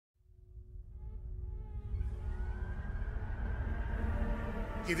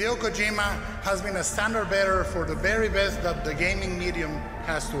Hideo Kojima has been a standard bearer for the very best that the gaming medium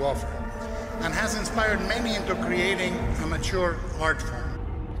has to offer, and has inspired many into creating a mature art form.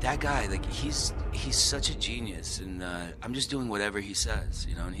 That guy, like, he's such a genius, and I'm just doing whatever he says,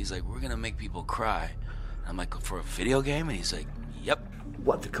 you know, and he's like, we're gonna make people cry. I'm like, for a video game? And he's like, yep.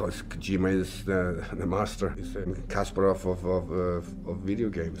 What? Because Kojima is the master. He's Kasparov of video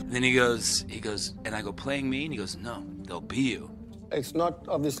games. And then he goes, and I go, playing me? And he goes, no, they'll be you. It's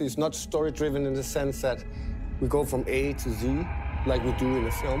not story-driven in the sense that we go from A to Z like we do in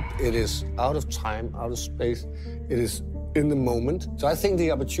a film. It is out of time, out of space. It is in the moment. So I think the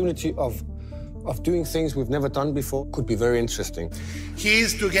opportunity of doing things we've never done before could be very interesting. He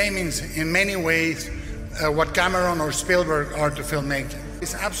is to gaming in many ways what Cameron or Spielberg are to filmmaking.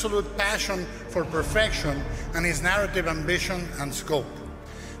 His absolute passion for perfection and his narrative ambition and scope.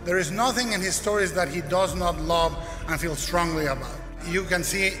 There is nothing in his stories that he does not love and feel strongly about. You can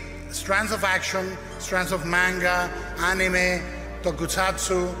see strands of action, strands of manga, anime,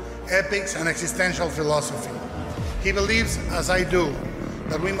 tokusatsu, epics, and existential philosophy. He believes, as I do,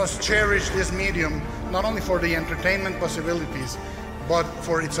 that we must cherish this medium not only for the entertainment possibilities, but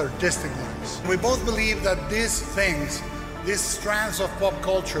for its artistic ones. We both believe that these things, these strands of pop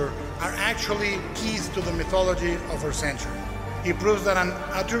culture, are actually keys to the mythology of our century. He proves that an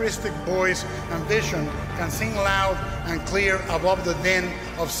altruistic voice and vision can sing loud and clear above the din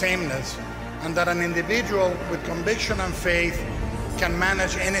of sameness, and that an individual with conviction and faith can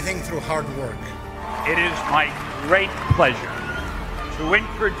manage anything through hard work. It is my great pleasure to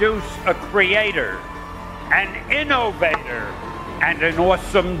introduce a creator, an innovator, and an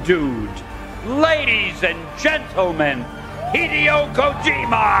awesome dude. Ladies and gentlemen, Hideo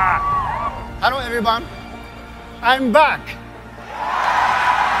Kojima! Hello everyone, I'm back!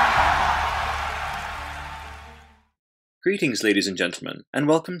 Greetings, ladies and gentlemen, and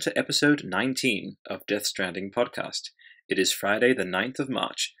welcome to episode 19 of Death Stranding podcast. It is Friday the 9th of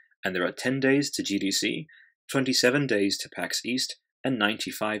March, and there are 10 days to GDC, 27 days to PAX East, and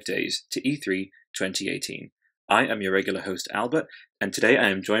 95 days to E3 2018. I am your regular host, Albert, and today I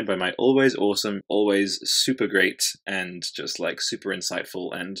am joined by my always awesome, always super great, and just like super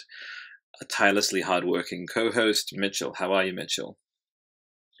insightful and tirelessly hardworking co-host, Mitchell. How are you, Mitchell?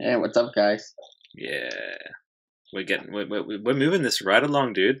 Hey, what's up, guys? Yeah. We're moving this right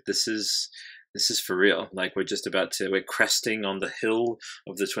along, dude. This is for real. Like we're cresting on the hill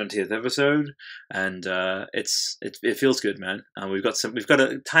of the 20th episode, and it feels good, man. We've got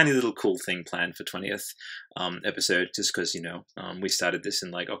a tiny little cool thing planned for 20th episode, just because we started this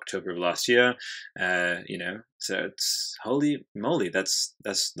in like October of last year, so it's holy moly, that's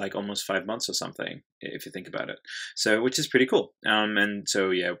like almost 5 months or something if you think about it. So which is pretty cool. And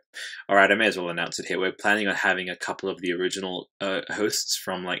so yeah, all right, I may as well announce it here. We're planning on having a couple of the original hosts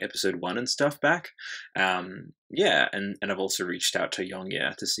from like episode 1 and stuff back. Yeah, and I've also reached out to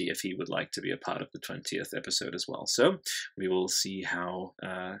Yongye to see if he would like to be a part of the 20th episode as well. So we will see how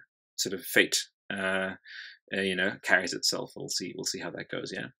sort of fate carries itself. We'll see how that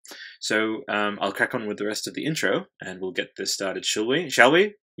goes. Yeah. So I'll crack on with the rest of the intro, and we'll get this started. Shall we?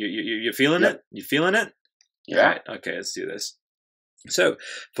 You feeling it? You feeling it? Yeah. All right. Okay, let's do this. So,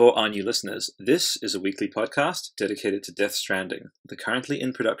 for our new listeners, this is a weekly podcast dedicated to Death Stranding, the currently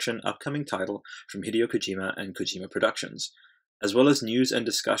in production upcoming title from Hideo Kojima and Kojima Productions. As well as news and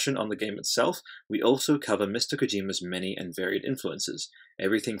discussion on the game itself, we also cover Mr. Kojima's many and varied influences,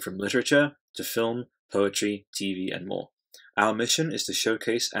 everything from literature to film, poetry, TV, and more. Our mission is to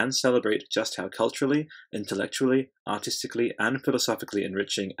showcase and celebrate just how culturally, intellectually, artistically, and philosophically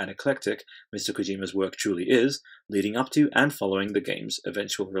enriching and eclectic Mr. Kojima's work truly is, leading up to and following the game's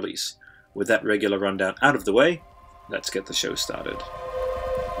eventual release. With that regular rundown out of the way, let's get the show started.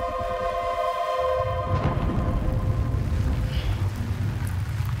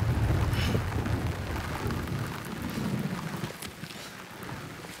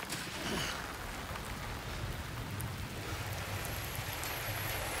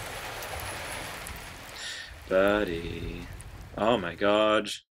 Buddy. Oh my god.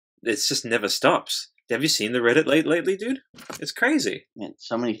 It just never stops. Have you seen the Reddit lately, dude? It's crazy. Man,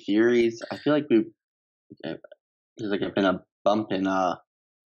 so many theories. I feel like there's been a bump in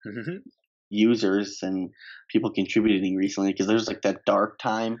users and people contributing recently, because there's like that dark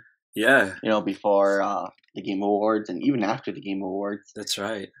time. Yeah. Before the Game Awards and even after the Game Awards. That's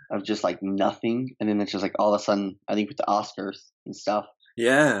right. Of just like nothing. And then it's just like all of a sudden, I think with the Oscars and stuff.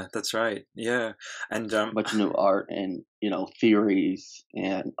 Yeah, that's right. Yeah. And a bunch of new art and, theories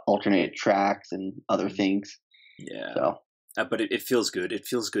and alternate tracks and other things. Yeah. So But it feels good. It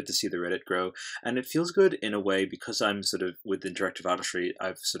feels good to see the Reddit grow, and it feels good in a way because I'm sort of with interactive artistry.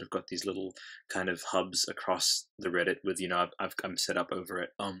 I've sort of got these little kind of hubs across the Reddit with, you know, I'm set up over at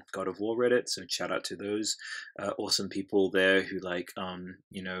God of War Reddit, so shout out to those awesome people there who like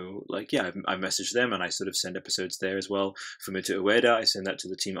you know, like, yeah, I message them and I sort of send episodes there as well. Fumito Ueda, I send that to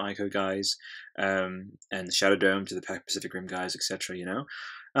the Team Ico guys, and Shadow Dome to the Pacific Rim guys, etc. You know,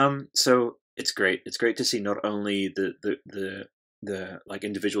 so it's great. It's great to see not only the like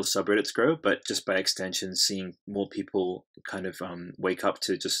individual subreddits grow, but just by extension, seeing more people kind of wake up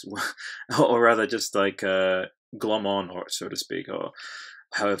to just, or rather just like glom on, or so to speak, or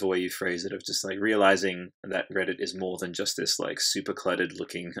however way you phrase it, of just like realizing that Reddit is more than just this like super cluttered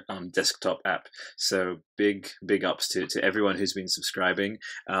looking desktop app. So big ups to everyone who's been subscribing.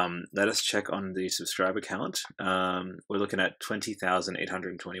 Let us check on the subscriber count. We're looking at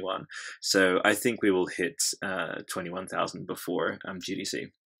 20,821. So I think we will hit 21,000 before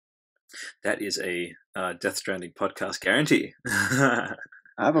GDC. That is a Death Stranding podcast guarantee.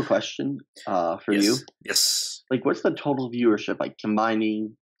 I have a question for you. Yes. Like, what's the total viewership? Like,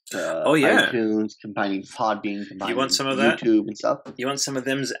 combining iTunes, combining Podbean, combining you want some of that? YouTube and stuff? You want some of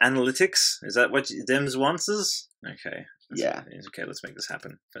them's analytics? Is that what them's wants is? Okay. Yeah. Okay, let's make this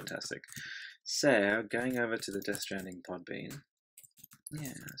happen. Fantastic. So, going over to the Death Stranding Podbean.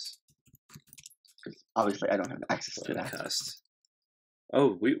 Yes. Obviously, I don't have access to that. Podcast.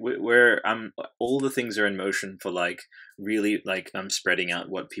 Oh, we're all the things are in motion for like really like spreading out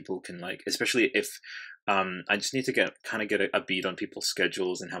what people can like, especially if I just need to get a beat on people's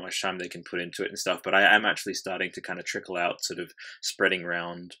schedules and how much time they can put into it and stuff. But I am actually starting to kind of trickle out, sort of spreading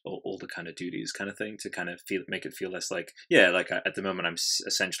around all the kind of duties kind of thing to kind of make it feel less like, yeah, like at the moment I'm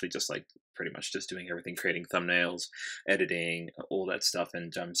essentially just like pretty much just doing everything, creating thumbnails, editing, all that stuff.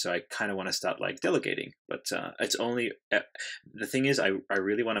 And so I kind of want to start like delegating, but it's only, the thing is, I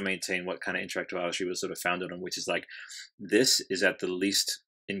really want to maintain what kind of interactive artistry was sort of founded on, which is like, this is at the least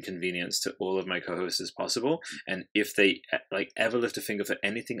inconvenience to all of my co-hosts as possible, and if they like ever lift a finger for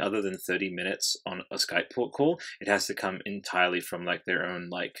anything other than 30 minutes on a Skype call, it has to come entirely from like their own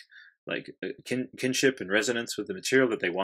like kinship and resonance with the material that they want